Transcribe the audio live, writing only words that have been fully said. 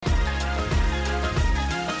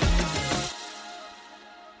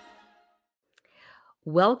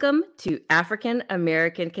Welcome to African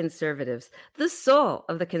American Conservatives, the soul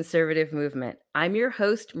of the conservative movement. I'm your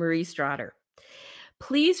host, Marie Strader.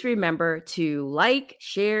 Please remember to like,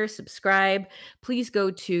 share, subscribe. Please go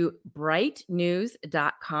to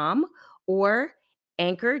brightnews.com or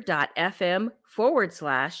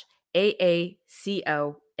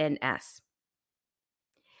anchor.fm/AACONS.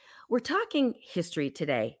 We're talking history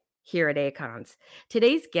today here at AACONS.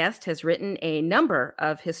 Today's guest has written a number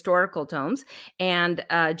of historical tomes and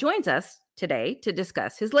joins us today to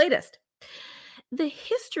discuss his latest. The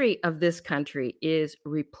history of this country is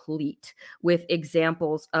replete with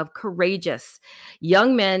examples of courageous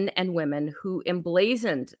young men and women who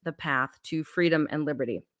emblazoned the path to freedom and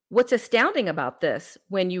liberty. What's astounding about this,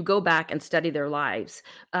 when you go back and study their lives,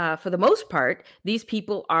 for the most part, these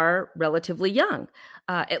people are relatively young,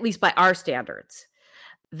 at least by our standards.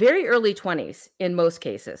 Very early 20s in most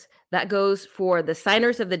cases. That goes for the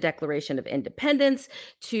signers of the Declaration of Independence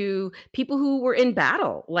to people who were in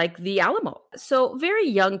battle, like the Alamo. So very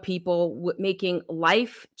young people making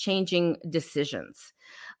life-changing decisions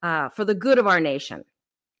for the good of our nation.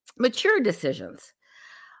 Mature decisions.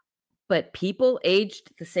 But people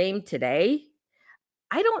aged the same today,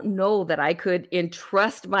 I don't know that I could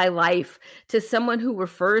entrust my life to someone who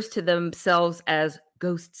refers to themselves as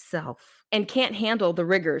ghost self and can't handle the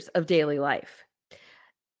rigors of daily life.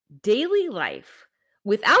 Daily life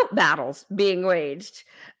without battles being waged,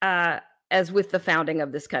 as with the founding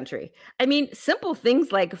of this country. I mean, simple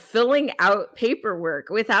things like filling out paperwork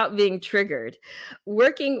without being triggered,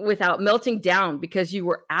 working without melting down because you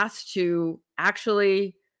were asked to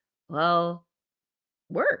actually,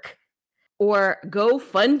 work, or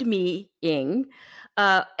GoFundMe-ing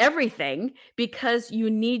everything because you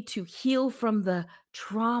need to heal from the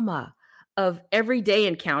trauma of everyday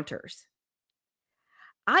encounters.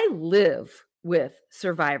 I live with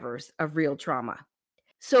survivors of real trauma.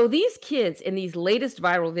 So these kids in these latest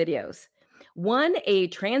viral videos, one, a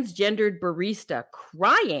transgendered barista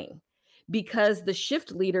crying because the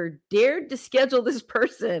shift leader dared to schedule this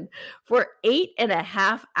person for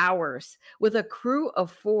 8.5 hours with a crew of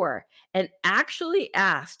 4 and actually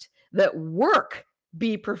asked that work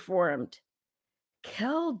be performed.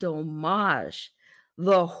 Quel dommage.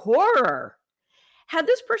 The horror. Had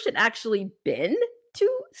this person actually been to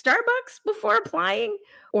Starbucks before applying,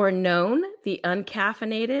 or known the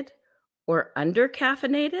uncaffeinated or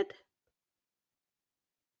undercaffeinated?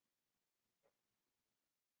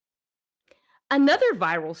 Another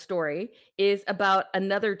viral story is about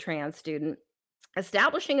another trans student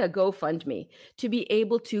establishing a GoFundMe to be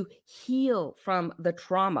able to heal from the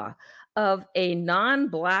trauma of a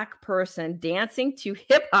non-Black person dancing to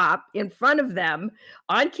hip hop in front of them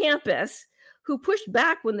on campus who pushed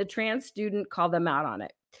back when the trans student called them out on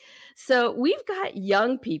it. So we've got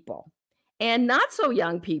young people and not so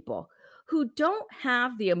young people who don't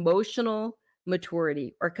have the emotional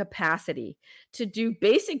maturity or capacity to do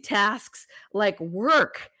basic tasks like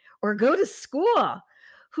work or go to school,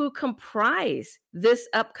 who comprise this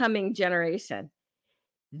upcoming generation.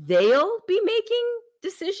 They'll be making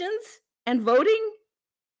decisions and voting.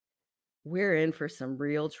 We're in for some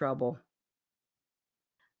real trouble.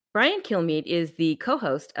 Brian Kilmeade is the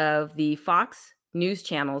co-host of the Fox News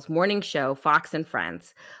Channel's morning show, Fox and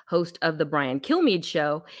Friends, host of The Brian Kilmeade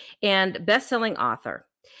Show, and best-selling author.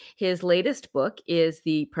 His latest book is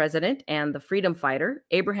The President and the Freedom Fighter,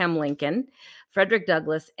 Abraham Lincoln, Frederick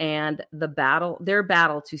Douglass, and their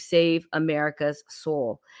battle to save America's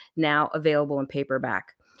soul, now available in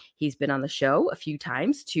paperback. He's been on the show a few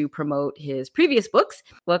times to promote his previous books.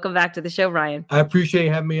 Welcome back to the show, Ryan. I appreciate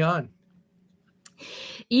you having me on.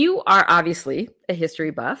 You are obviously a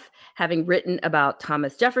history buff, having written about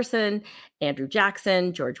Thomas Jefferson, Andrew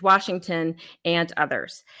Jackson, George Washington, and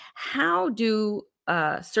others. How do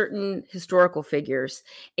certain historical figures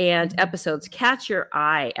and episodes catch your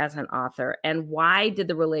eye as an author, and why did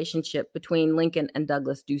the relationship between Lincoln and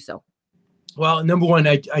Douglas do so? Well, number one,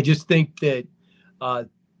 I just think that I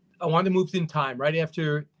wanted to move in time right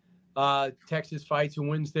after Texas fights and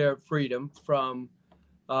wins their freedom from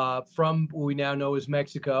what we now know as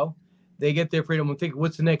Mexico. They get their freedom. I'm thinking,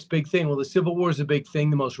 what's the next big thing? Well, the Civil War is a big thing,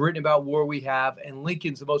 the most written about war we have, and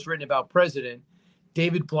Lincoln's the most written about president.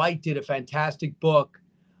 David Blight did a fantastic book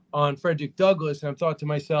on Frederick Douglass, and I thought to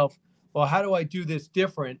myself, well, how do I do this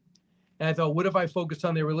different? And I thought, what if I focused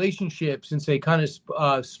on their relationship, since they kind of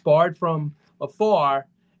sparred from afar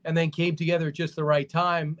and then came together at just the right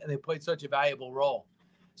time, and they played such a valuable role.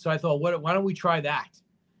 So I thought, why don't we try that?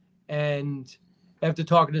 And after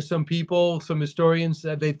talking to some people, some historians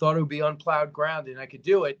said they thought it would be unplowed ground and I could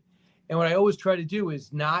do it. And what I always try to do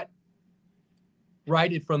is not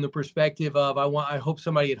write it from the perspective of I hope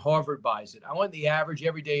somebody at Harvard buys it. I want the average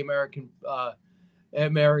everyday American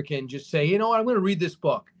just say, you know what, I'm going to read this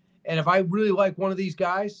book. And if I really like one of these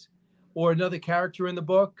guys or another character in the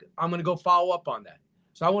book, I'm going to go follow up on that.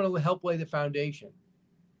 So I want to help lay the foundation.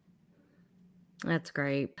 That's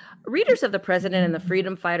great. Readers of The President and the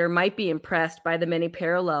Freedom Fighter might be impressed by the many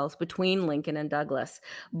parallels between Lincoln and Douglas.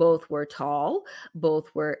 Both were tall, both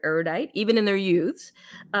were erudite, even in their youths.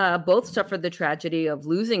 Both suffered the tragedy of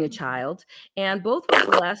losing a child, and both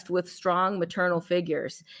were blessed with strong maternal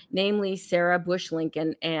figures, namely Sarah Bush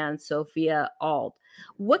Lincoln and Sophia Auld.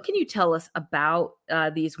 What can you tell us about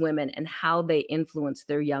these women and how they influenced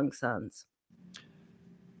their young sons?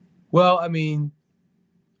 Well, I mean,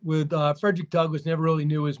 with Frederick Douglass, never really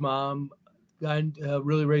knew his mom, got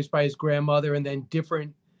really raised by his grandmother, and then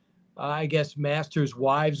different, I guess, masters'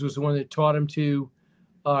 wives was the one that taught him to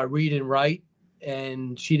read and write.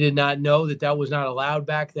 And she did not know that that was not allowed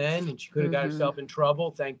back then, and she could have got herself in trouble.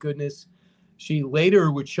 Thank goodness she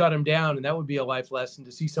later would shut him down, and that would be a life lesson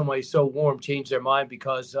to see somebody so warm change their mind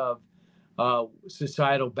because of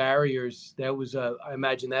societal barriers. That was, I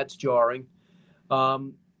imagine that's jarring.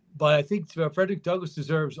 But I think Frederick Douglass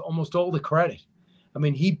deserves almost all the credit. I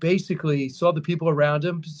mean, he basically saw the people around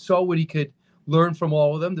him, saw what he could learn from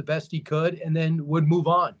all of them, the best he could, and then would move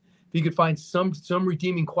on. If he could find some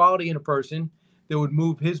redeeming quality in a person that would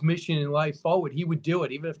move his mission in life forward, he would do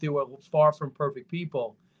it, even if they were far from perfect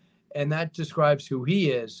people. And that describes who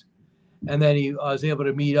he is. And then he was able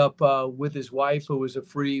to meet up with his wife, who was a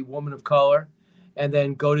free woman of color, and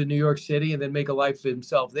then go to New York City and then make a life for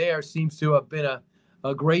himself there. Seems to have been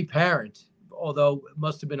a great parent, although it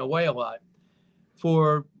must have been away a lot.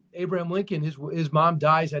 For Abraham Lincoln, his mom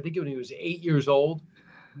dies, I think when he was 8 years old.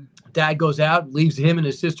 Dad goes out, leaves him and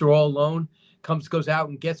his sister all alone, goes out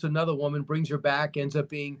and gets another woman, brings her back, ends up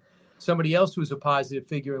being somebody else who was a positive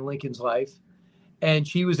figure in Lincoln's life. And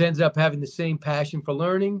she ends up having the same passion for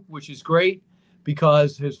learning, which is great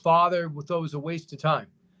because his father thought it was a waste of time.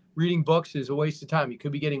 Reading books is a waste of time. He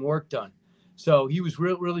could be getting work done. So he was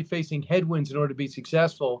really facing headwinds in order to be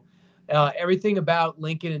successful. Everything about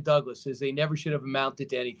Lincoln and Douglas is they never should have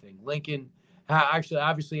amounted to anything. Lincoln actually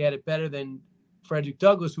obviously had it better than Frederick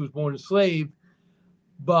Douglass, who was born a slave,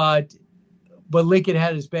 but Lincoln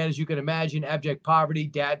had it as bad as you can imagine, abject poverty.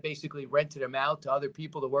 Dad basically rented him out to other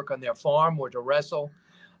people to work on their farm or to wrestle.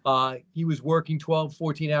 He was working 12,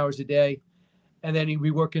 14 hours a day, and then he'd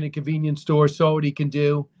be working in a convenience store, saw what he can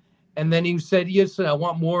do. And then he said, yes, I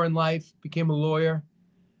want more in life, became a lawyer,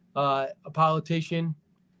 a politician.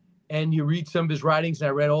 And you read some of his writings, and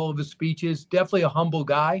I read all of his speeches. Definitely a humble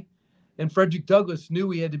guy. And Frederick Douglass knew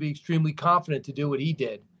he had to be extremely confident to do what he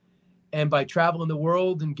did. And by traveling the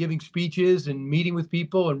world and giving speeches and meeting with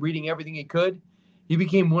people and reading everything he could, he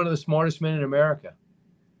became one of the smartest men in America.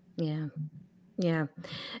 Yeah. Yeah.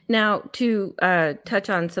 Now, to touch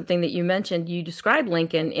on something that you mentioned, you described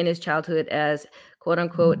Lincoln in his childhood as, quote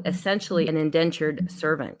unquote, essentially an indentured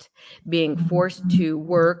servant, being forced to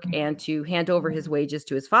work and to hand over his wages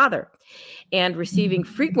to his father and receiving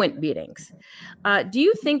frequent beatings. Do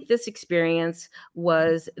you think this experience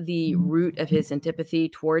was the root of his antipathy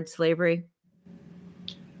towards slavery?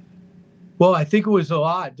 Well, I think it was a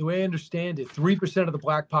lot. The way I understand it, 3% of the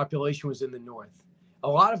Black population was in the North. A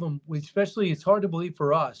lot of them, especially, it's hard to believe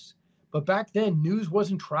for us, but back then news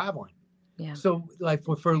wasn't traveling. Yeah. So like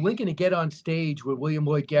for Lincoln to get on stage with William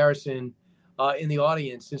Lloyd Garrison in the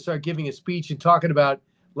audience and start giving a speech and talking about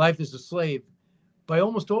life as a slave, by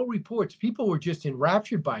almost all reports, people were just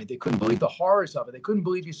enraptured by it. They couldn't believe the horrors of it. They couldn't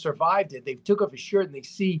believe he survived it. They took off his shirt and they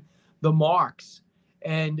see the marks.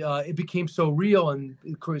 And it became so real, and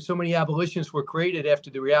so many abolitionists were created after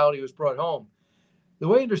the reality was brought home. The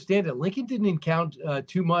way I understand it, Lincoln didn't encounter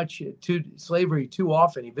too much to slavery too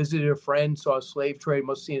often. He visited a friend, saw a slave trade,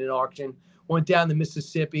 must have seen an auction, went down the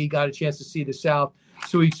Mississippi, got a chance to see the South.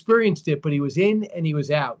 So he experienced it, but he was in and he was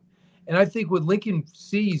out. And I think what Lincoln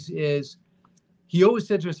sees is he always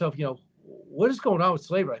said to himself, you know, what is going on with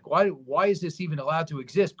slavery? Like, why is this even allowed to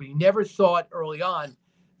exist? But he never thought early on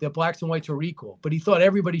that blacks and whites were equal, but he thought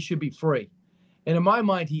everybody should be free. And in my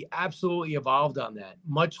mind, he absolutely evolved on that,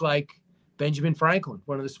 much like Benjamin Franklin,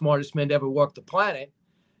 one of the smartest men to ever walk the planet.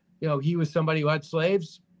 You know, he was somebody who had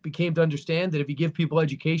slaves, became to understand that if you give people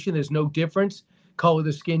education, there's no difference. Color of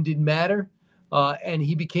the skin didn't matter. And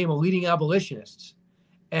he became a leading abolitionist.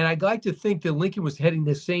 And I'd like to think that Lincoln was heading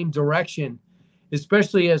the same direction,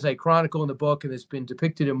 especially as I chronicle in the book and it's been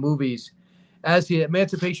depicted in movies. As the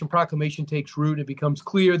Emancipation Proclamation takes root, it becomes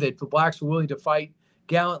clear that the blacks were willing to fight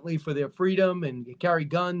gallantly for their freedom and carry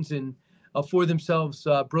guns and for themselves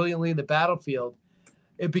brilliantly in the battlefield.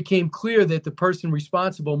 it became clear that the person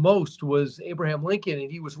responsible most was Abraham Lincoln,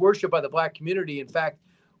 and he was worshipped by the black community. In fact,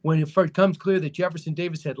 when it first comes clear that Jefferson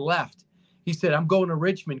Davis had left, he said, I'm going to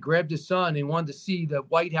Richmond, grabbed his son, and wanted to see the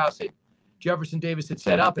White House that Jefferson Davis had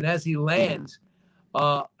set up. And as he lands,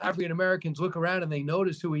 African Americans look around and they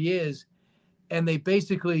notice who he is, and they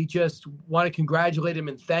basically just want to congratulate him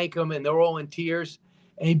and thank him, and they're all in tears.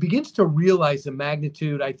 And he begins to realize the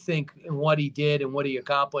magnitude, I think, in what he did and what he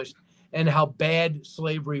accomplished and how bad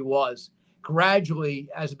slavery was gradually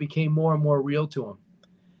as it became more and more real to him.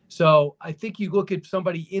 So I think you look at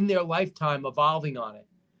somebody in their lifetime evolving on it.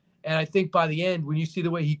 And I think by the end, when you see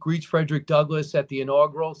the way he greets Frederick Douglass at the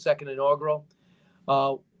second inaugural,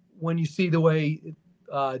 when you see the way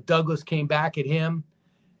Douglass came back at him,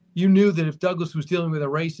 you knew that if Douglass was dealing with a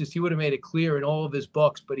racist, he would have made it clear in all of his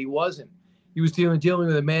books, but he wasn't. He was dealing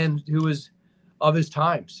with a man who was of his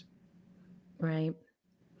times. Right.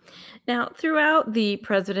 Now, throughout the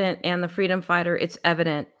president and the freedom fighter, it's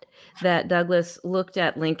evident that Douglass looked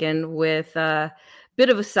at Lincoln with a bit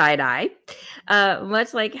of a side eye,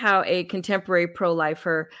 much like how a contemporary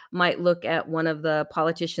pro-lifer might look at one of the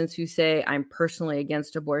politicians who say, I'm personally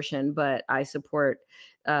against abortion, but I support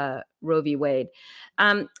Roe v. Wade.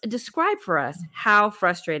 Describe for us how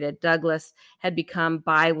frustrated Douglass had become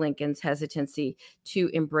by Lincoln's hesitancy to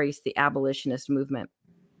embrace the abolitionist movement.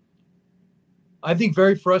 I think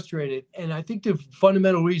very frustrated. And I think the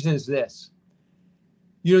fundamental reason is this.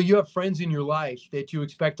 You have friends in your life that you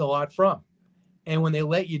expect a lot from. And when they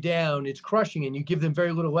let you down, it's crushing, and you give them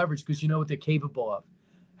very little leverage because you know what they're capable of.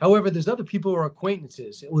 However, there's other people who are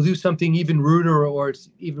acquaintances. It will do something even ruder, or it's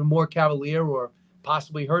even more cavalier or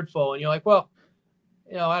possibly hurtful. And you're like, well,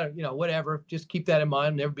 whatever, just keep that in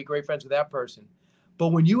mind. Never be great friends with that person. But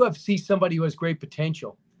when you see somebody who has great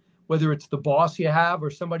potential, whether it's the boss you have or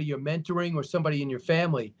somebody you're mentoring or somebody in your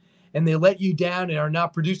family, and they let you down and are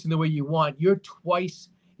not producing the way you want, you're twice,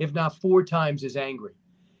 if not 4 times as angry.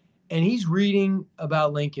 And he's reading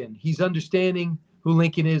about Lincoln. He's understanding who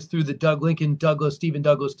Lincoln is through the Stephen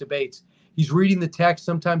Douglas debates. He's reading the text,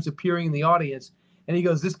 sometimes appearing in the audience, and he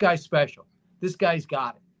goes, this guy's special. This guy's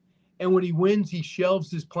got it. And when he wins, he shelves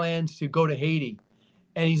his plans to go to Haiti.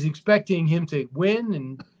 And he's expecting him to win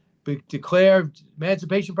and declare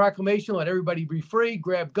Emancipation Proclamation, let everybody be free,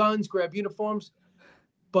 grab guns, grab uniforms.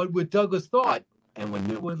 But what Douglas thought, and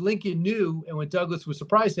what Lincoln knew, and what Douglas was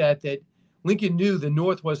surprised at, that Lincoln knew the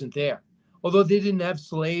North wasn't there. Although they didn't have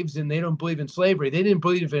slaves and they don't believe in slavery, they didn't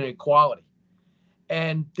believe in equality.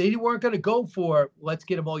 And they weren't going to go for, let's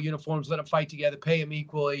get them all uniforms, let them fight together, pay them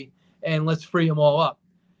equally, and let's free them all up.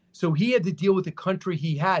 So he had to deal with the country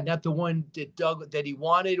he had, not the one that he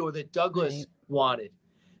wanted or that Douglas wanted.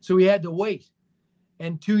 So he had to wait.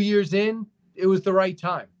 And 2 years in, it was the right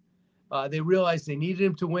time. They realized they needed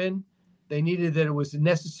him to win. They needed that it was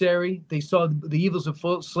necessary. They saw the evils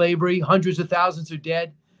of slavery. Hundreds of thousands are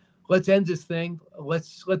dead. Let's end this thing.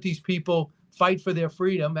 Let's let these people fight for their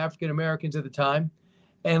freedom, African Americans at the time,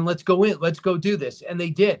 and let's go in. Let's go do this. And they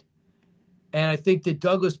did. And I think that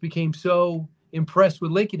Douglas became so impressed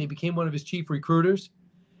with Lincoln, he became one of his chief recruiters.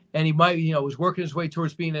 And he was working his way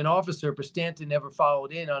towards being an officer, but Stanton never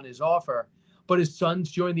followed in on his offer. But his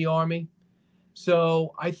sons joined the Army.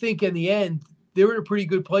 So I think in the end, they were in a pretty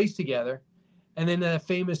good place together. And then that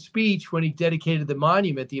famous speech when he dedicated the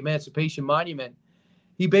monument, the Emancipation Monument,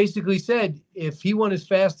 he basically said, if he went as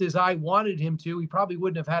fast as I wanted him to, he probably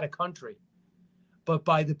wouldn't have had a country. But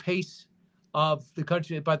by the pace of the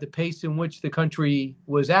country, by the pace in which the country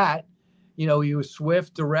was at, he was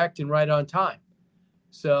swift, direct, and right on time.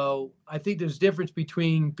 So I think there's a difference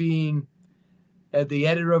between being the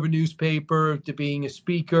editor of a newspaper to being a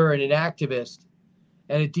speaker and an activist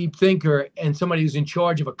and a deep thinker and somebody who's in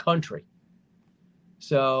charge of a country.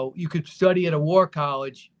 So you could study at a war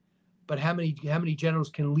college, but how many generals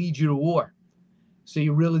can lead you to war? So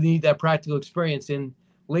you really need that practical experience. And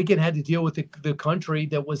Lincoln had to deal with the country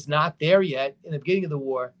that was not there yet in the beginning of the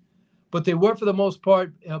war, but they were for the most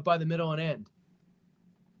part by the middle and end.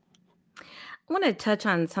 I want to touch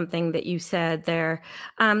on something that you said there.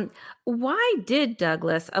 Why did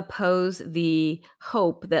Douglas oppose the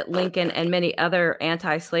hope that Lincoln and many other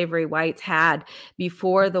anti-slavery whites had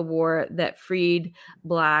before the war that freed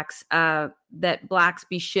blacks, that blacks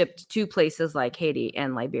be shipped to places like Haiti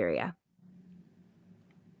and Liberia?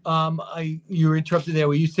 You were interrupted there.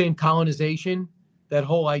 Were you saying colonization? That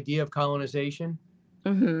whole idea of colonization?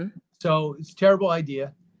 Mm-hmm. So it's a terrible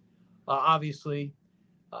idea, obviously.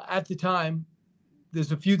 At the time,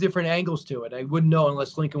 there's a few different angles to it. I wouldn't know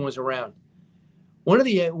unless Lincoln was around. One of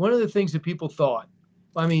the things that people thought,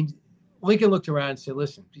 Lincoln looked around and said,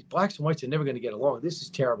 listen, these blacks and whites are never going to get along. This is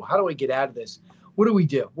terrible. How do I get out of this? What do we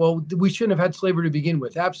do? Well, we shouldn't have had slavery to begin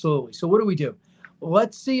with. Absolutely. So what do we do? Well,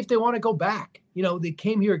 let's see if they want to go back. They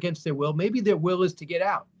came here against their will. Maybe their will is to get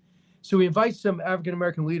out. So he invites some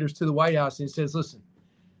African-American leaders to the White House and says, listen,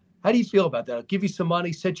 how do you feel about that? I'll give you some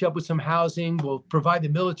money, set you up with some housing. We'll provide the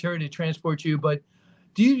military to transport you. But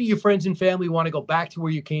do you, your friends and family, want to go back to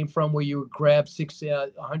where you came from, where you were grabbed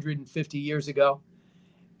 150 years ago?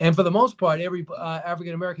 And for the most part, every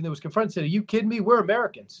African-American that was confronted said, are you kidding me? We're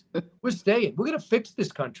Americans. We're staying. We're going to fix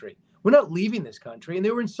this country. We're not leaving this country. And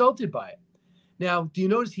they were insulted by it. Now, do you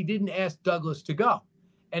notice he didn't ask Douglas to go?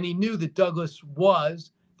 And he knew that Douglas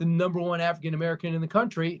was the #1 African-American in the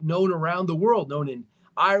country, known around the world, known in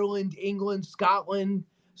Ireland, England, Scotland,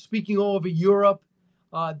 speaking all over Europe.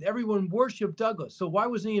 Everyone worshiped Douglas. So why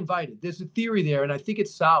wasn't he invited? There's a theory there, and I think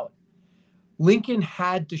it's solid. Lincoln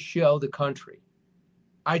had to show the country,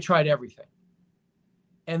 I tried everything.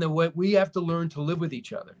 And that we have to learn to live with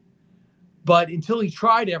each other. But until he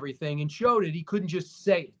tried everything and showed it, he couldn't just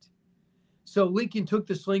say it. So Lincoln took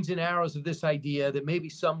the slings and arrows of this idea that maybe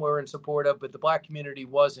some were in support of, but the Black community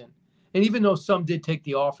wasn't. And even though some did take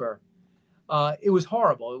the offer, it was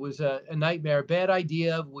horrible. It was a nightmare, a bad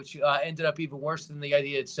idea, which ended up even worse than the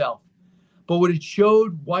idea itself. But what it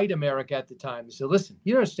showed white America at the time, they said, listen,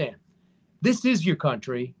 you understand, this is your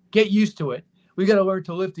country. Get used to it. We got to learn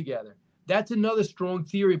to live together. That's another strong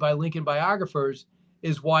theory by Lincoln biographers,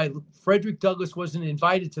 is why Frederick Douglass wasn't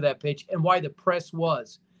invited to that pitch and why the press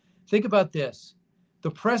was. Think about this.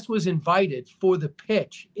 The press was invited for the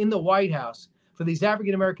pitch in the White House for these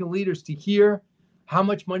African-American leaders to hear how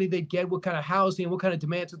much money they'd get, what kind of housing, what kind of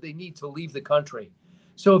demands would they need to leave the country.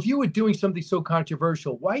 So if you were doing something so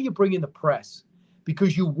controversial, why are you bringing the press?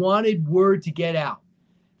 Because you wanted word to get out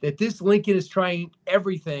that this Lincoln is trying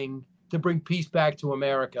everything to bring peace back to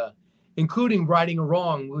America, including righting a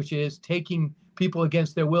wrong, which is taking people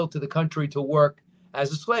against their will to the country to work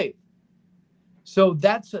as a slave. So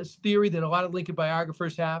that's a theory that a lot of Lincoln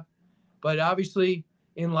biographers have. But obviously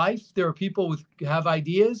in life, there are people who have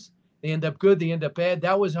ideas. They end up good, they end up bad.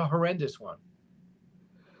 That was a horrendous one.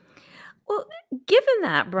 Well, given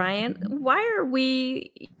that, Brian, why are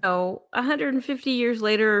we, 150 years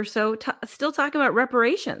later or so, still talking about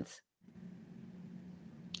reparations?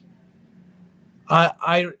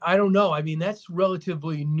 I don't know. I mean, that's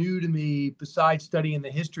relatively new to me, besides studying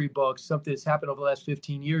the history books, something that's happened over the last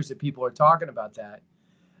 15 years that people are talking about that.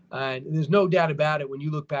 And there's no doubt about it when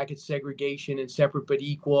you look back at segregation and separate but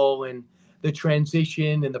equal and the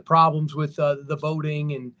transition and the problems with the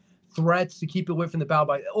voting and threats to keep away from the ballot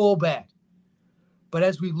box, all bad. But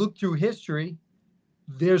as we look through history,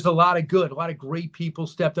 there's a lot of good. A lot of great people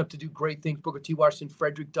stepped up to do great things. Booker T. Washington,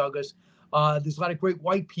 Frederick Douglass. There's a lot of great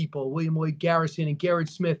white people, William Lloyd Garrison and Gerrit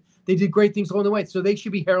Smith. They did great things along the way. So they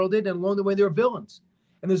should be heralded, and along the way, they were villains.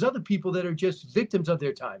 And there's other people that are just victims of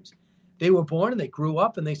their times. They were born and they grew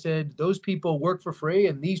up and they said, those people work for free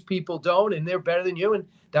and these people don't, and they're better than you. And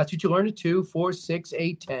that's what you learn at 2, 4, 6,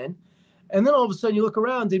 8, 10. And then all of a sudden you look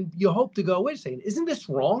around and you hope to go, wait a second, isn't this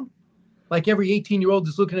wrong? Like every 18-year-old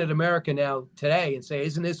is looking at America now today and say,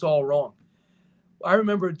 isn't this all wrong? I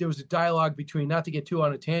remember there was a dialogue between, not to get too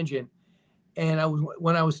on a tangent, and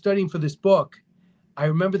when I was studying for this book, I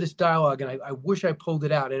remember this dialogue, and I wish I pulled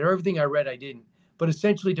it out. And everything I read, I didn't. But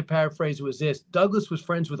essentially, to paraphrase, it was this. Douglass was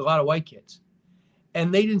friends with a lot of white kids,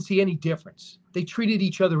 and they didn't see any difference. They treated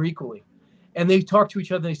each other equally. And they talked to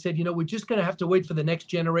each other, and they said, we're just going to have to wait for the next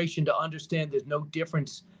generation to understand there's no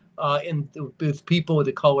difference with people with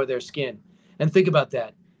the color of their skin. And think about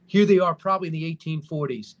that. Here they are, probably in the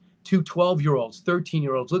 1840s, two 12-year-olds,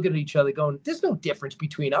 13-year-olds looking at each other going, there's no difference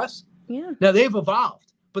between us. Yeah. Now, they've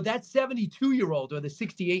evolved, but that 72-year-old or the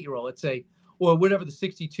 68-year-old, let's say, or whatever the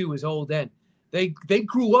 62 is old then, they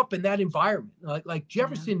grew up in that environment. Like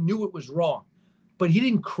Jefferson knew it was wrong, but he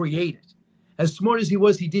didn't create it. As smart as he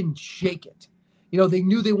was, he didn't shake it. They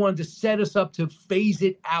knew they wanted to set us up to phase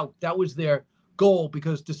it out. That was their goal,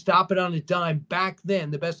 because to stop it on a dime back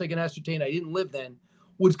then, the best I can ascertain, I didn't live then,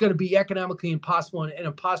 was going to be economically impossible and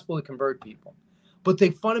impossible to convert people. But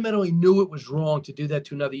they fundamentally knew it was wrong to do that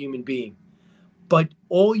to another human being. But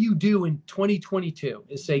all you do in 2022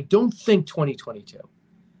 is say, don't think 2022.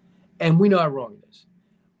 And we know how wrong it is.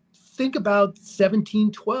 Think about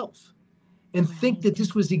 1712 and think that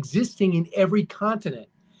this was existing in every continent,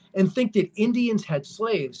 and think that Indians had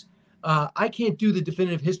slaves. I can't do the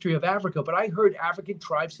definitive history of Africa, but I heard African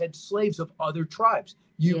tribes had slaves of other tribes.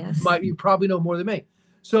 You probably know more than me.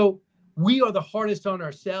 So we are the hardest on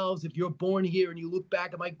ourselves. If you're born here and you look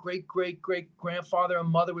back at my great-great-great-grandfather and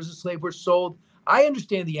mother was a slave, were sold, I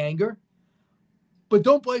understand the anger, but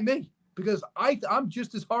don't blame me, because I'm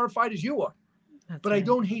just as horrified as you are. But right. I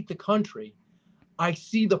don't hate the country. I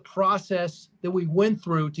see the process that we went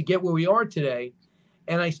through to get where we are today.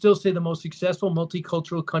 And I still say the most successful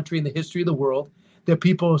multicultural country in the history of the world that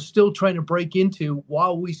people are still trying to break into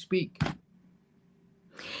while we speak.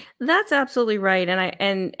 That's absolutely right.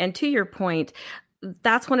 And to your point,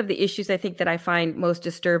 that's one of the issues I think that I find most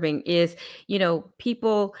disturbing is,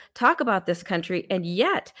 people talk about this country, and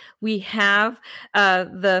yet we have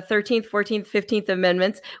the 13th, 14th, 15th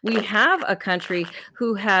Amendments. We have a country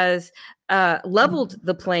who has leveled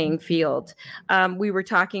the playing field. We were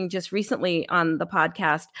talking just recently on the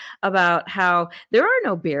podcast about how there are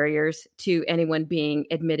no barriers to anyone being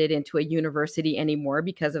admitted into a university anymore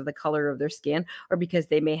because of the color of their skin, or because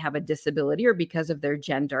they may have a disability, or because of their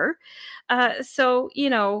gender.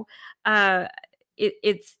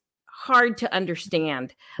 It's hard to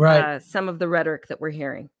understand some of the rhetoric that we're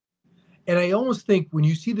hearing. And I almost think when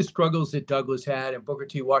you see the struggles that Douglas had and Booker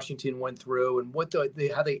T. Washington went through, and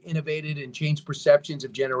how they innovated and changed perceptions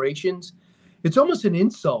of generations, it's almost an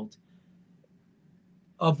insult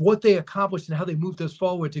of what they accomplished and how they moved us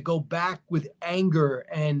forward to go back with anger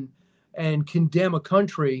and condemn a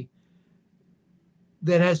country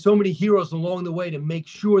that has so many heroes along the way to make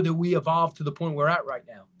sure that we evolve to the point we're at right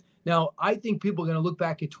now. Now, I think people are going to look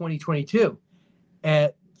back at 2022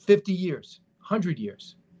 at 50 years, 100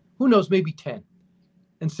 years, who knows, maybe 10,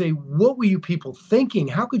 and say, what were you people thinking?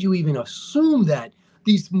 How could you even assume that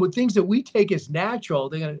these things that we take as natural,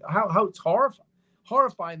 they're going to, how it's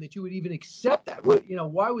horrifying that you would even accept that.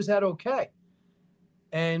 Why was that okay?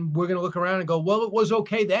 And we're going to look around and go, well, it was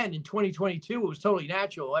okay then. In 2022, it was totally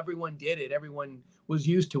natural. Everyone did it. Everyone was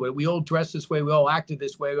used to it. We all dressed this way. We all acted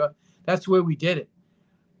this way. That's the way we did it.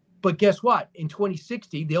 But guess what? In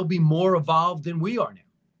 2060, they'll be more evolved than we are now.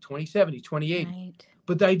 2070, 2080. Right.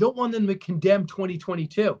 But I don't want them to condemn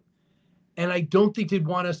 2022. And I don't think they'd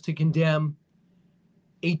want us to condemn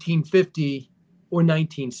 1850 or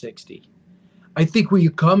 1960. I think when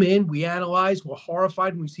you come in, we analyze, we're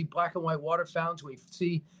horrified when we see black and white water fountains. We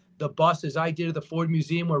see the bus, as I did at the Ford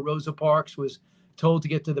Museum, where Rosa Parks was told to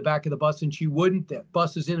get to the back of the bus and she wouldn't. That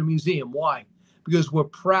bus is in a museum. Why? Because we're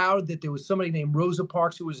proud that there was somebody named Rosa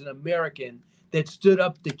Parks who was an American that stood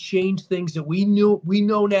up to change things that we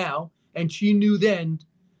know now, and she knew then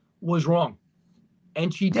was wrong.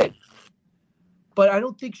 And she did. But I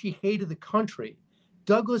don't think she hated the country.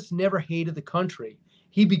 Douglas never hated the country.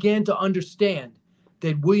 He began to understand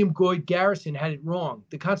that William Lloyd Garrison had it wrong.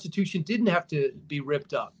 The Constitution didn't have to be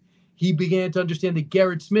ripped up. He began to understand that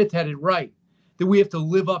Gerrit Smith had it right, that we have to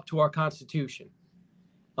live up to our Constitution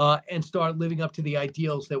and start living up to the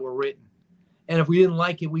ideals that were written. And if we didn't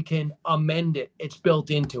like it, we can amend it. It's built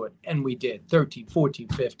into it. And we did, 13, 14,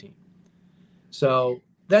 15. So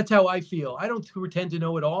that's how I feel. I don't pretend to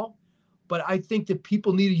know it all, but I think that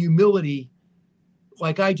people need a humility.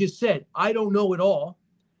 Like I just said, I don't know it all,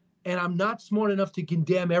 and I'm not smart enough to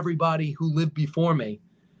condemn everybody who lived before me.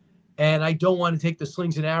 And I don't want to take the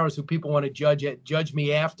slings and arrows who people want to judge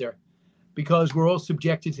me after, because we're all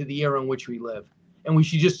subjected to the era in which we live. And we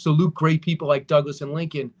should just salute great people like Douglas and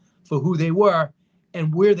Lincoln for who they were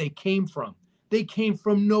and where they came from. They came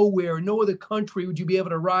from nowhere. No other country would you be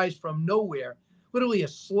able to rise from nowhere, literally a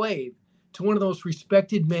slave, to one of the most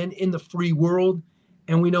respected men in the free world.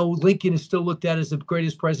 And we know Lincoln is still looked at as the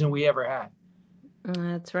greatest president we ever had.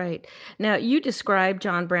 That's right. Now, you described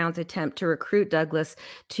John Brown's attempt to recruit Douglas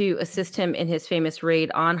to assist him in his famous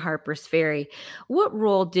raid on Harper's Ferry. What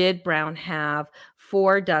role did Brown have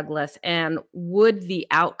for Douglas, and would the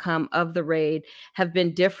outcome of the raid have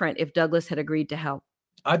been different if Douglas had agreed to help?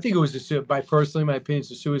 I think it was, my opinion,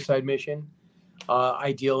 it's a suicide mission.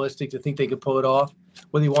 Idealistic to think they could pull it off.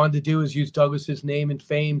 What they wanted to do is use Douglas's name and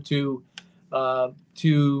fame to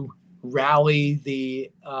rally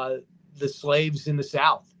the slaves in the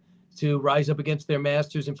South to rise up against their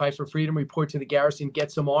masters and fight for freedom, report to the garrison, get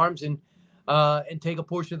some arms, and take a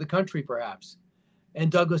portion of the country, perhaps. And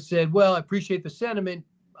Douglas said, well, I appreciate the sentiment.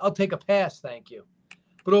 I'll take a pass, thank you.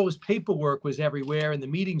 But all his paperwork was everywhere, and the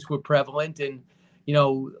meetings were prevalent. And,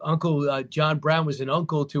 Uncle John Brown was an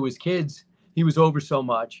uncle to his kids. He was over so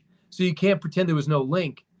much. So you can't pretend there was no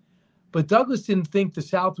link. But Douglas didn't think the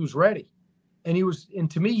South was ready. And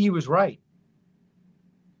to me, he was right.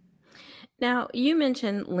 Now, you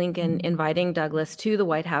mentioned Lincoln inviting Douglas to the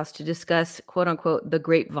White House to discuss, quote unquote, the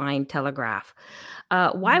grapevine telegraph.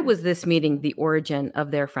 Why was this meeting the origin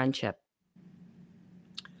of their friendship?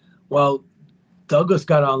 Well, Douglas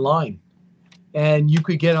got online, and you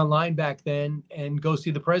could get online back then and go see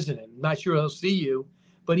the president. I'm not sure he'll see you,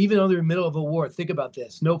 but even though they're in the middle of a war, think about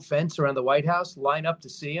this. No fence around the White House, line up to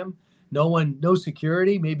see him. No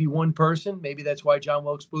security, maybe one person. Maybe that's why John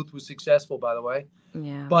Wilkes Booth was successful, by the way.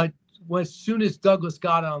 Yeah. But as soon as Douglas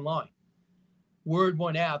got online, word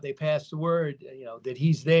went out. They passed the word, that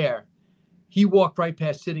he's there. He walked right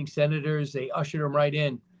past sitting senators. They ushered him right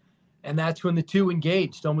in. And that's when the two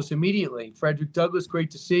engaged almost immediately. Frederick Douglass,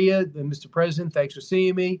 great to see you. And Mr. President, thanks for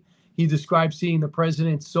seeing me. He described seeing the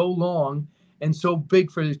president so long and so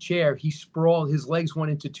big for the chair, he sprawled, his legs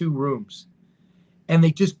went into 2 rooms. And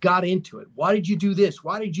they just got into it. Why did you do this?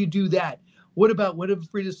 Why did you do that? What about whatever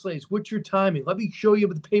free the slaves? What's your timing? Let me show you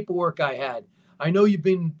the paperwork I had. I know you've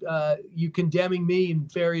been you condemning me in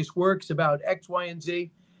various works about X, Y, and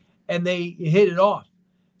Z. And they hit it off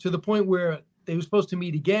to the point where they were supposed to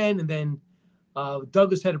meet again. And then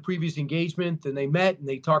Douglas had a previous engagement. And they met and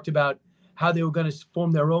they talked about how they were going to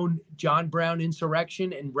form their own John Brown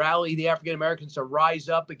insurrection and rally the African Americans to rise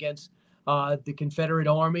up against the Confederate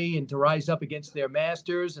Army and to rise up against their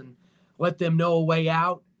masters and let them know a way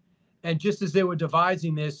out. And just as they were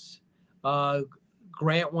devising this,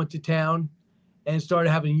 Grant went to town and started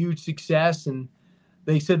having huge success. And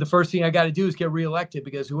they said the first thing I got to do is get reelected,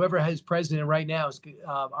 because whoever has president right now is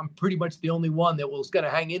I'm pretty much the only one that was going to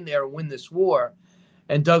hang in there and win this war.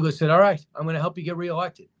 And Douglas said, all right, I'm going to help you get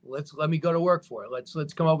reelected. Let me go to work for it.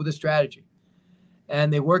 Let's come up with a strategy.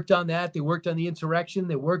 And they worked on that. They worked on the insurrection.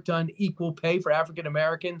 They worked on equal pay for African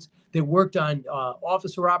Americans. They worked on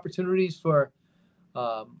officer opportunities for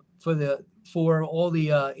all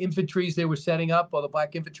the infantries they were setting up, all the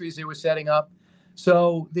black infantries they were setting up.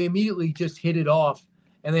 So they immediately just hit it off,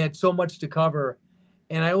 and they had so much to cover.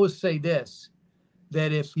 And I always say this,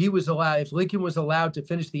 that if Lincoln was allowed to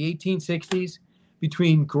finish the 1860s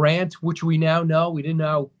between Grant, which we now know, we didn't know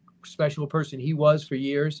how special a person he was for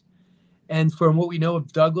years, and from what we know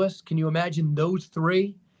of Douglas, can you imagine those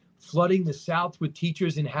 3 flooding the South with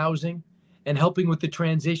teachers and housing and helping with the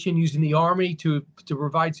transition, using the Army to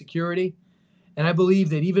provide security? And I believe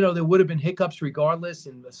that even though there would have been hiccups regardless,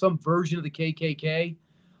 and some version of the KKK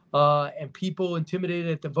and people intimidated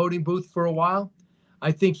at the voting booth for a while,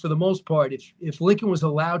 I think for the most part, if Lincoln was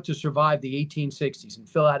allowed to survive the 1860s and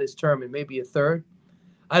fill out his term and maybe a third,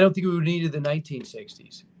 I don't think we would have needed the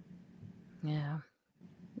 1960s. Yeah.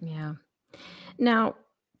 Yeah. Now,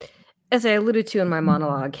 as I alluded to in my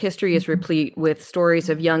monologue, history is replete with stories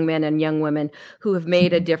of young men and young women who have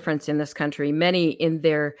made a difference in this country, many in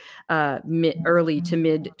their early to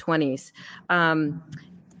mid-20s.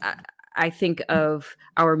 I think of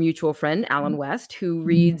our mutual friend, Alan West, who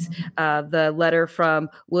reads the letter from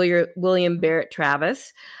William Barrett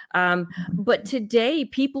Travis. But today,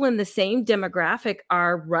 people in the same demographic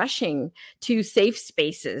are rushing to safe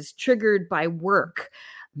spaces triggered by work,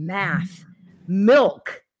 math,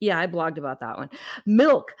 milk. Yeah, I blogged about that one.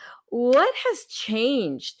 Milk. What has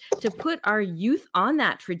changed to put our youth on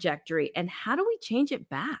that trajectory, and how do we change it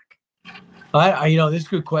back? This is a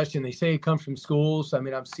good question. They say it comes from schools. I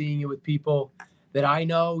mean, I'm seeing it with people that I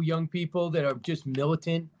know, young people that are just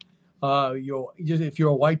militant. If you're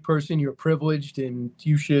a white person, you're privileged, and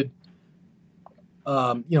you should,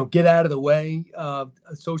 get out of the way of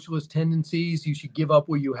socialist tendencies. You should give up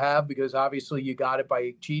what you have, because obviously you got it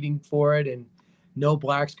by cheating for it, and no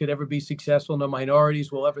blacks could ever be successful. No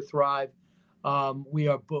minorities will ever thrive. We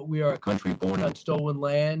are a country born on stolen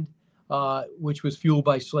land, which was fueled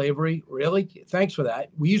by slavery. Really? Thanks for that.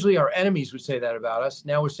 Usually our enemies would say that about us.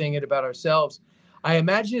 Now we're saying it about ourselves. I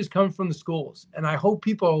imagine it's coming from the schools, and I hope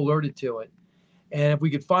people are alerted to it. And if we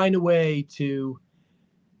could find a way to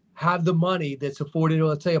have the money that's afforded,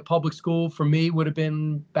 let's say a public school for me would have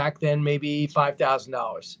been back then maybe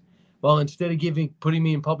 $5,000. Well, instead of putting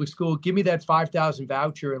me in public school, give me that $5,000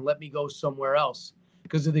 voucher and let me go somewhere else.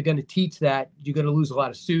 Because if they're going to teach that, you're going to lose a lot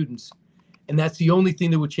of students. And that's the only thing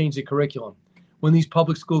that would change the curriculum. When these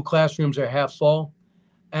public school classrooms are half full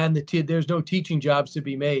and there's no teaching jobs to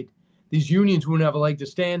be made, these unions wouldn't have a leg to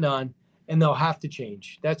stand on, and they'll have to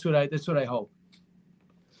change. That's what I hope.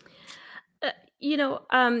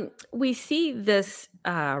 We see this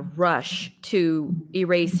rush to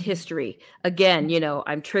erase history. Again,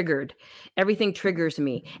 I'm triggered. Everything triggers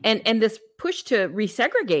me. And this push to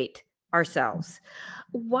resegregate ourselves.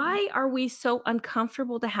 Why are we so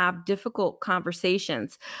uncomfortable to have difficult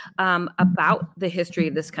conversations about the history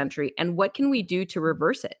of this country? And what can we do to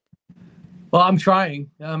reverse it? Well, I'm trying.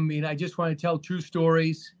 I mean, I just want to tell true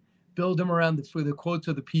stories, build them around for the quotes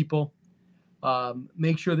of the people.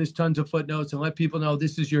 Make sure there's tons of footnotes, and let people know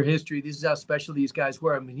this is your history. This is how special these guys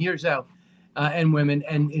were. I mean, here's how, and women,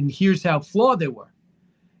 and here's how flawed they were.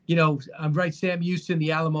 I'm right, Sam Houston,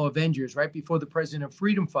 the Alamo Avengers, right before the President of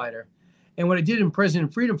Freedom Fighter. And what I did in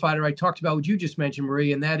President Freedom Fighter, I talked about what you just mentioned,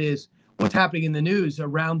 Marie, and that is what's happening in the news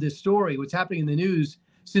around this story. What's happening in the news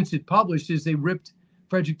since it published is they ripped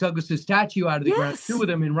Frederick Douglass's statue out of the ground, Yes. 2 of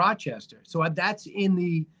them in Rochester. So that's in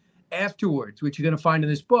the afterwards, which you're going to find in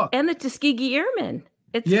this book. And the Tuskegee Airmen.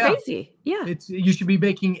 It's crazy. Yeah. You should be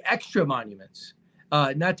making extra monuments,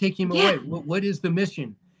 not taking them away. What is the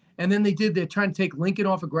mission? And then they're trying to take Lincoln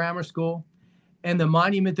off of grammar school, and the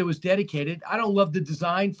monument that was dedicated. I don't love the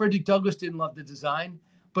design. Frederick Douglass didn't love the design,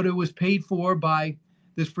 but it was paid for by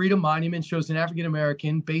this Freedom Monument, shows an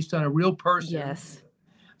African-American based on a real person. Yes.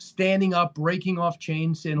 Standing up, breaking off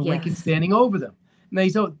chains, and Lincoln standing over them. And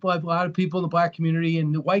a lot of people in the Black community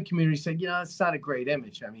and the white community said, it's not a great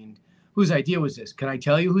image. I mean, whose idea was this? Can I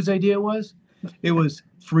tell you whose idea it was? It was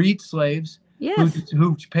freed slaves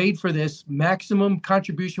who paid for this. Maximum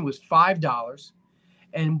contribution was $5,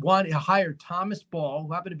 and hired Thomas Ball,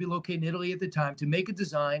 who happened to be located in Italy at the time, to make a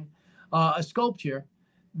design, a sculpture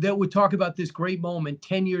that would talk about this great moment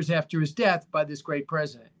 10 years after his death by this great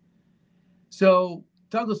president. So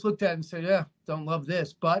Douglass looked at it and said, don't love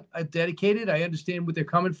this, but I dedicated. I understand what they're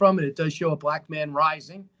coming from, and it does show a Black man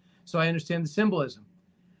rising. So I understand the symbolism.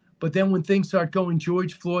 But then when things start going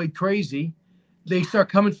George Floyd crazy, they start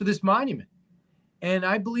coming for this monument. And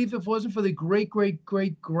I believe if it wasn't for the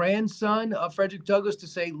great-great-great-grandson of Frederick Douglass to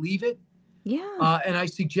say, leave it. Yeah. And I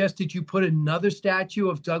suggested you put another statue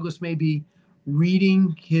of Douglass maybe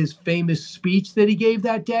reading his famous speech that he gave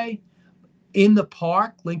that day in the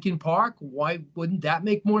park, Lincoln Park. Why wouldn't that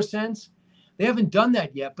make more sense? They haven't done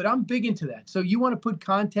that yet, but I'm big into that. So you want to put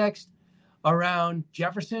context around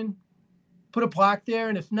Jefferson, put a plaque there.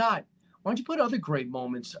 And if not, why don't you put other great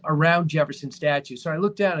moments around Jefferson statues? So I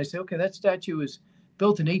looked down and I said, okay, that statue was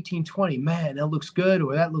built in 1820. Man, that looks good,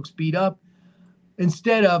 or that looks beat up.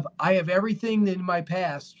 Instead of, I have everything in my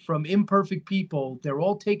past from imperfect people. They're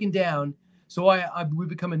all taken down. So we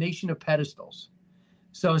become a nation of pedestals.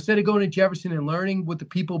 So instead of going to Jefferson and learning what the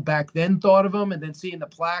people back then thought of him, and then seeing the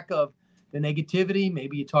plaque of the negativity,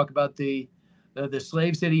 maybe you talk about the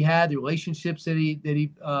slaves that he had, the relationships that he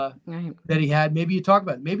had. Maybe you talk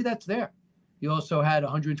about it. Maybe that's there. He also had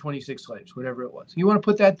 126 slaves, whatever it was. You want to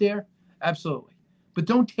put that there? Absolutely. But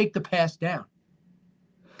don't take the past down.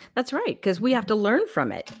 That's right, because we have to learn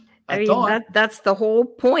from it. That's the whole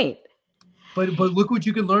point. But look what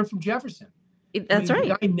you can learn from Jefferson. That's right.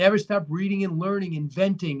 The guy never stopped reading and learning,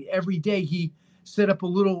 inventing. Every day he set up a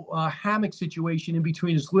little hammock situation in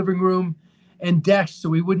between his living room and desk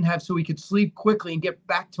so he could sleep quickly and get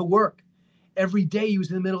back to work. Every day he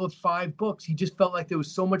was in the middle of 5 books. He just felt like there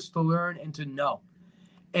was so much to learn and to know.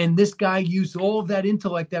 And this guy used all of that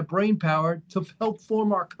intellect, that brain power, to help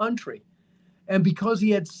form our country. And because he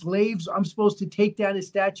had slaves, I'm supposed to take down his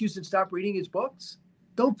statues and stop reading his books?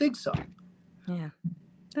 Don't think so. Yeah.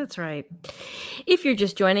 That's right. If you're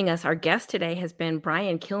just joining us, our guest today has been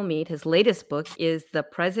Brian Kilmeade. His latest book is The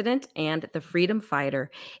President and the Freedom Fighter,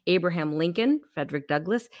 Abraham Lincoln, Frederick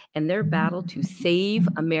Douglass, and their battle to save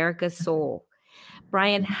America's soul.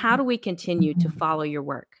 Brian, how do we continue to follow your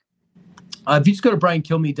work? If you just go to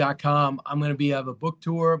briankilmeade.com, I'm going to have a book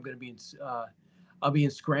tour. I'm going to be I'll be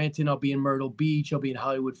in Scranton. I'll be in Myrtle Beach. I'll be in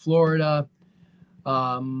Hollywood, Florida.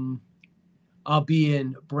 I'll be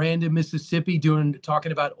in Brandon, Mississippi,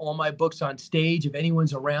 talking about all my books on stage. If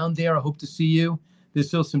anyone's around there, I hope to see you. There's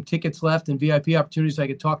still some tickets left and VIP opportunities I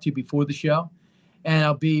could talk to you before the show. And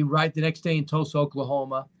I'll be right the next day in Tulsa,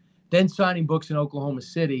 Oklahoma, then signing books in Oklahoma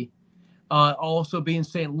City. I'll also be in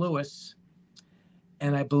St. Louis,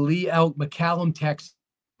 and I believe out McAllen, Texas.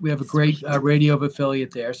 We have a great radio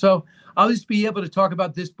affiliate there. So I'll just be able to talk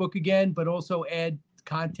about this book again, but also add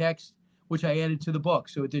context, which I added to the book,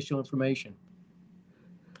 so additional information.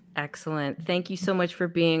 Excellent. Thank you so much for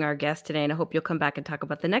being our guest today, and I hope you'll come back and talk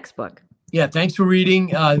about the next book. Yeah, thanks for reading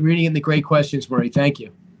in the great questions, Marie. Thank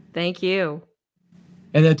you. Thank you.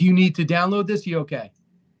 And do you need to download this? You okay?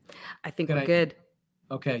 I think we're good.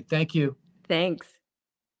 Okay, thank you. Thanks.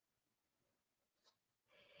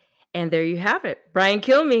 And there you have it, Brian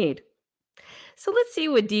Kilmeade. So let's see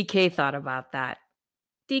what DK thought about that.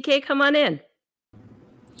 DK, come on in.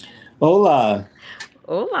 Hola.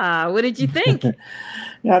 Hola. What did you think?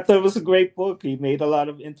 Yeah, I thought it was a great book. He made a lot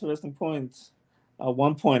of interesting points.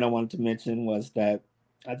 One point I wanted to mention was that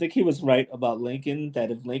I think he was right about Lincoln, that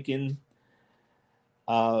if Lincoln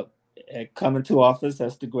had come into office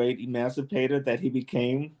as the great emancipator that he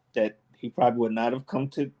became, that he probably would not have come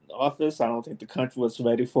to office. I don't think the country was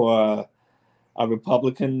ready for a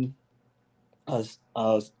Republican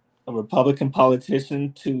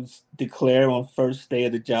politician to declare on first day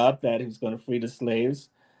of the job that he was going to free the slaves.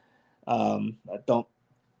 I don't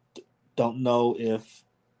know if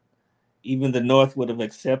even the North would have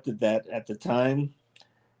accepted that at the time.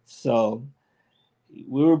 So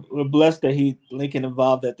we were blessed that Lincoln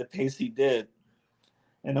evolved at the pace he did.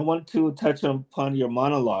 And I want to touch upon your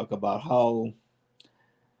monologue about how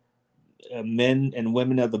men and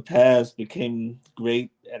women of the past became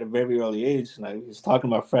great at a very early age. And I was talking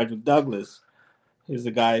about Frederick Douglass. He's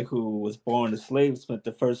a guy who was born a slave, spent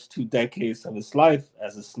the first 2 decades of his life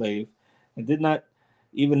as a slave, and did not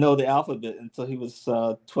even know the alphabet until he was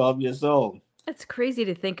 12 years old. It's crazy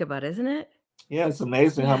to think about, isn't it? Yeah, it's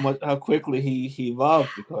amazing Yeah. how quickly he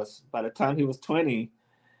evolved, because by the time he was 20,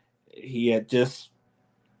 he had just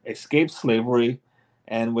escaped slavery,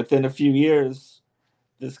 and within a few years,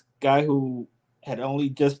 this guy who had only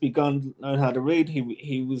just begun to learn how to read,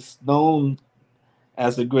 he was known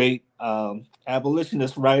as a great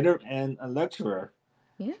abolitionist writer and a lecturer.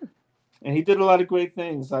 Yeah. And he did a lot of great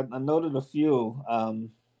things. I noted a few.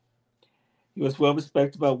 He was well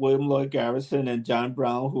respected by William Lloyd Garrison and John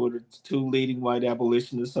Brown, who were the two leading white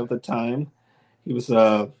abolitionists of the time. He was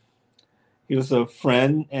a he was a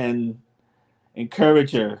friend and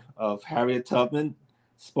encourager of Harriet Tubman.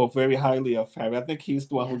 Spoke very highly of Harriet. I think he's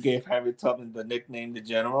the one who Yes. gave Harriet Tubman the nickname the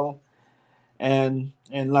General. And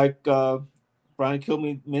like Brian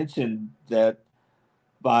Kilmeade mentioned, that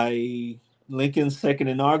by Lincoln's second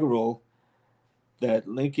inaugural, that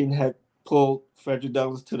Lincoln had pulled Frederick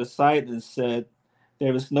Douglass to the side and said,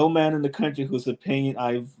 "There is no man in the country whose opinion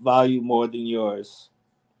I value more than yours."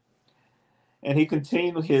 And he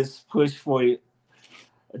continued his push for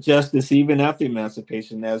justice even after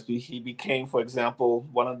emancipation, as he became, for example,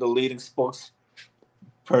 one of the leading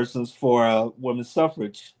spokespersons for women's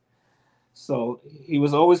suffrage. So he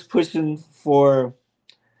was always pushing for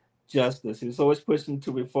justice. He was always pushing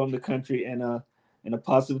to reform the country in a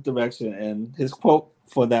positive direction. And his quote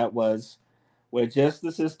for that was, "Where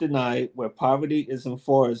justice is denied, where poverty is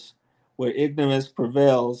enforced, where ignorance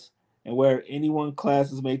prevails, and where any one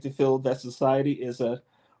class is made to feel that society is a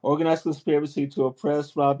organized conspiracy to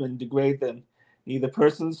oppress, rob, and degrade them, neither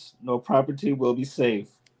persons nor property will be safe."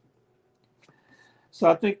 So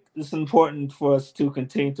I think it's important for us to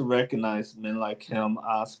continue to recognize men like him,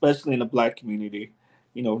 especially in the Black community.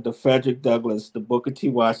 You know, the Frederick Douglass, the Booker T.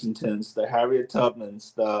 Washingtons, the Harriet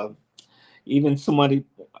Tubmans, the even somebody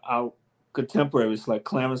our contemporaries like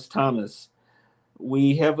Clarence Thomas.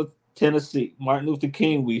 We have a tendency, Martin Luther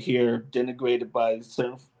King, we hear denigrated by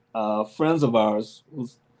certain friends of ours who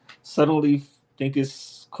suddenly think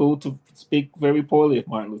it's cool to speak very poorly of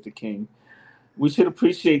Martin Luther King. We should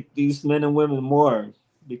appreciate these men and women more,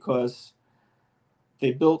 because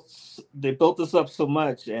they built us up so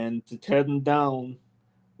much, and to tear them down,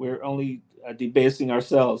 we're only debasing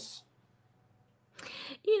ourselves.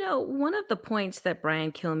 You know, one of the points that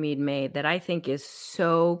Brian Kilmeade made that I think is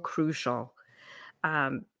so crucial,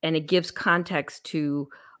 and it gives context to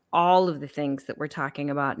all of the things that we're talking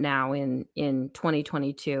about now in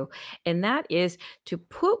 2022, and that is to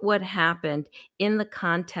put what happened in the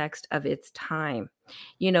context of its time.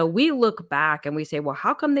 You know, we look back and we say, well,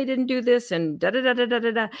 how come they didn't do this, and da da da da da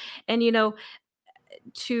da da. And you know,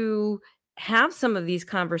 to have some of these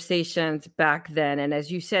conversations back then, and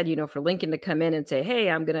as you said, you know, for Lincoln to come in and say, hey,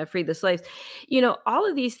 I'm going to free the slaves, you know, all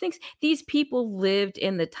of these things, these people lived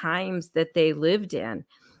in the times that they lived in,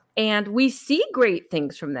 and we see great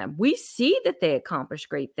things from them. We see that they accomplished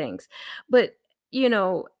great things, but you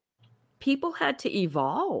know, people had to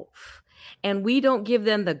evolve, and we don't give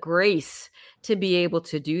them the grace to be able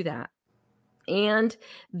to do that. And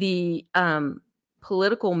the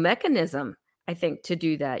political mechanism, I think, to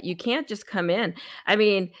do that. You can't just come in. I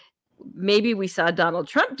mean, maybe we saw Donald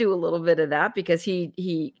Trump do a little bit of that, because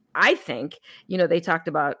he I think, you know, they talked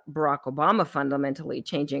about Barack Obama fundamentally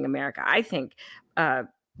changing America. I think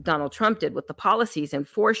Donald Trump did with the policies in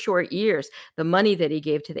 4 short years, the money that he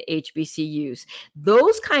gave to the HBCUs.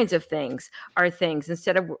 Those kinds of things are things,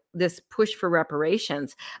 instead of this push for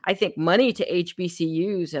reparations, I think money to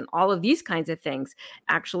HBCUs and all of these kinds of things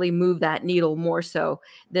actually move that needle more so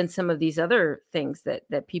than some of these other things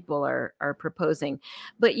that people are proposing.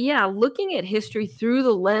 But yeah, looking at history through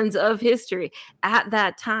the lens of history at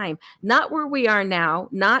that time, not where we are now,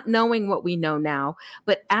 not knowing what we know now,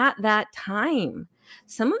 but at that time,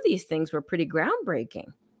 some of these things were pretty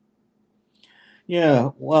groundbreaking.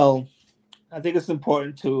 Yeah, well, I think it's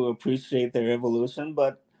important to appreciate their evolution,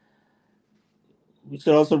 but we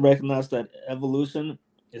should also recognize that evolution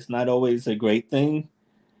is not always a great thing.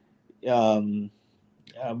 Um,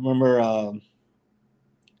 I remember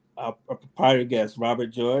our prior guest, Robert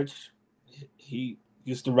George, he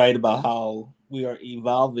used to write about how we are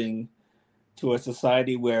evolving to a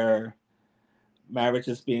society where marriage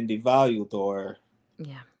is being devalued, or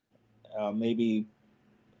Yeah. maybe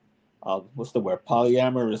what's the word?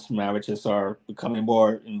 Polyamorous marriages are becoming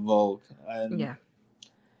more in vogue, and Yeah.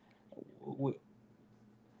 we,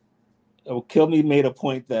 Kilmeade made a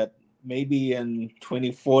point that maybe in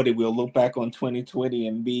 2040 we'll look back on 2020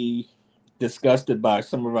 and be disgusted by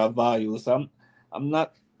some of our values. I'm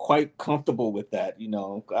not quite comfortable with that.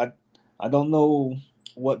 I don't know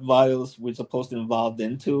what values we're supposed to evolve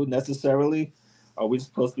into necessarily. Are we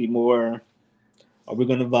supposed to be more? Are we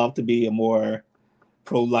going to evolve to be a more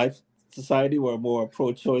pro-life society or a more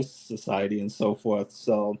pro-choice society and so forth?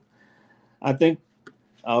 So I think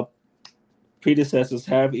our predecessors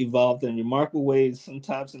have evolved in remarkable ways,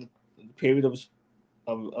 sometimes in a period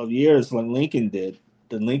of years, like Lincoln did.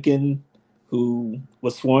 The Lincoln who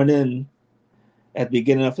was sworn in at the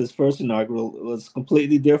beginning of his first inaugural was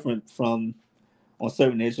completely different from, on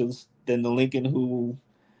certain issues, than the Lincoln who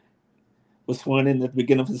was sworn in at the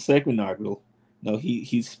beginning of his second inaugural.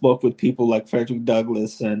 He spoke with people like Frederick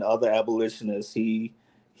Douglass and other abolitionists. He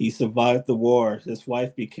survived the war. His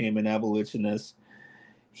wife became an abolitionist.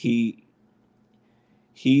 He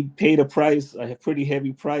paid a price, a pretty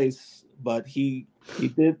heavy price, but he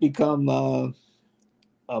did become a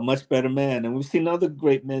much better man. And we've seen other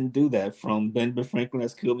great men do that, from Benjamin Franklin,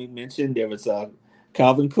 as Kilmeade mentioned. There was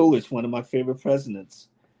Calvin Coolidge, one of my favorite presidents.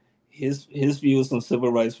 His views on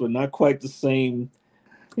civil rights were not quite the same.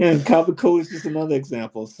 And Calvin Coolidge is another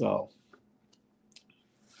example. So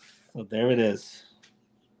there it is.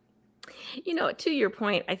 To your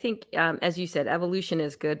point, I think, as you said, evolution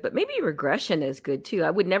is good, but maybe regression is good too.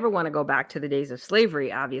 I would never want to go back to the days of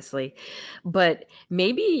slavery, obviously, but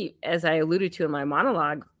maybe, as I alluded to in my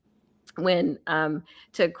monologue, when,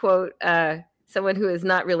 to quote someone who is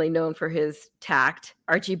not really known for his tact,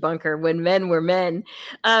 Archie Bunker, when men were men,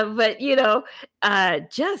 but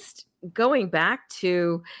just going back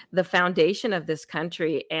to the foundation of this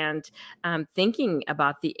country and thinking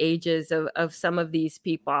about the ages of some of these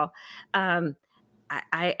people, I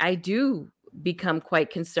do become quite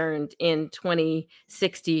concerned in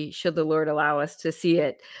 2060, should the Lord allow us to see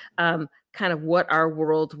it, kind of what our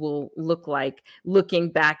world will look like looking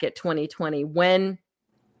back at 2020, when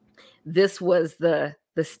this was the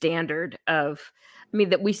standard of,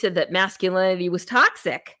 that we said that masculinity was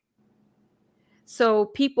toxic. So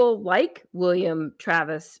people like William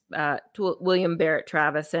Barrett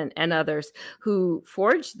Travis and others who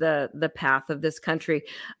forged the path of this country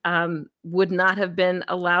would not have been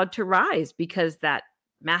allowed to rise because that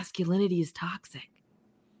masculinity is toxic.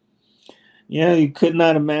 Yeah, you could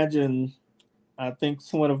not imagine. I think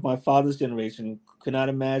someone of my father's generation could not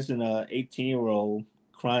imagine a 18-year-old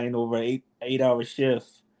crying over 8-hour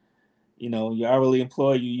shift. Your hourly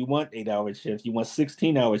employer, you want 8-hour shifts. You want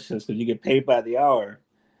 16-hour shifts because you get paid by the hour.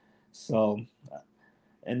 So,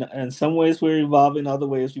 and in some ways we're evolving, other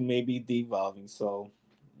ways we may be devolving. So,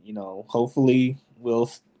 hopefully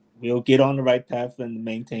we'll get on the right path and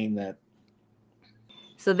maintain that.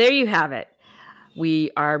 So there you have it.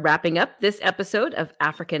 We are wrapping up this episode of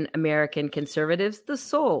African American Conservatives, the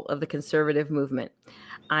soul of the conservative movement.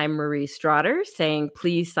 I'm Marie Strotter saying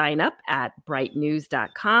please sign up at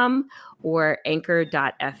brightnews.com or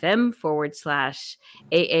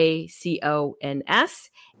anchor.fm/AACONS,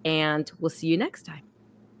 and we'll see you next time.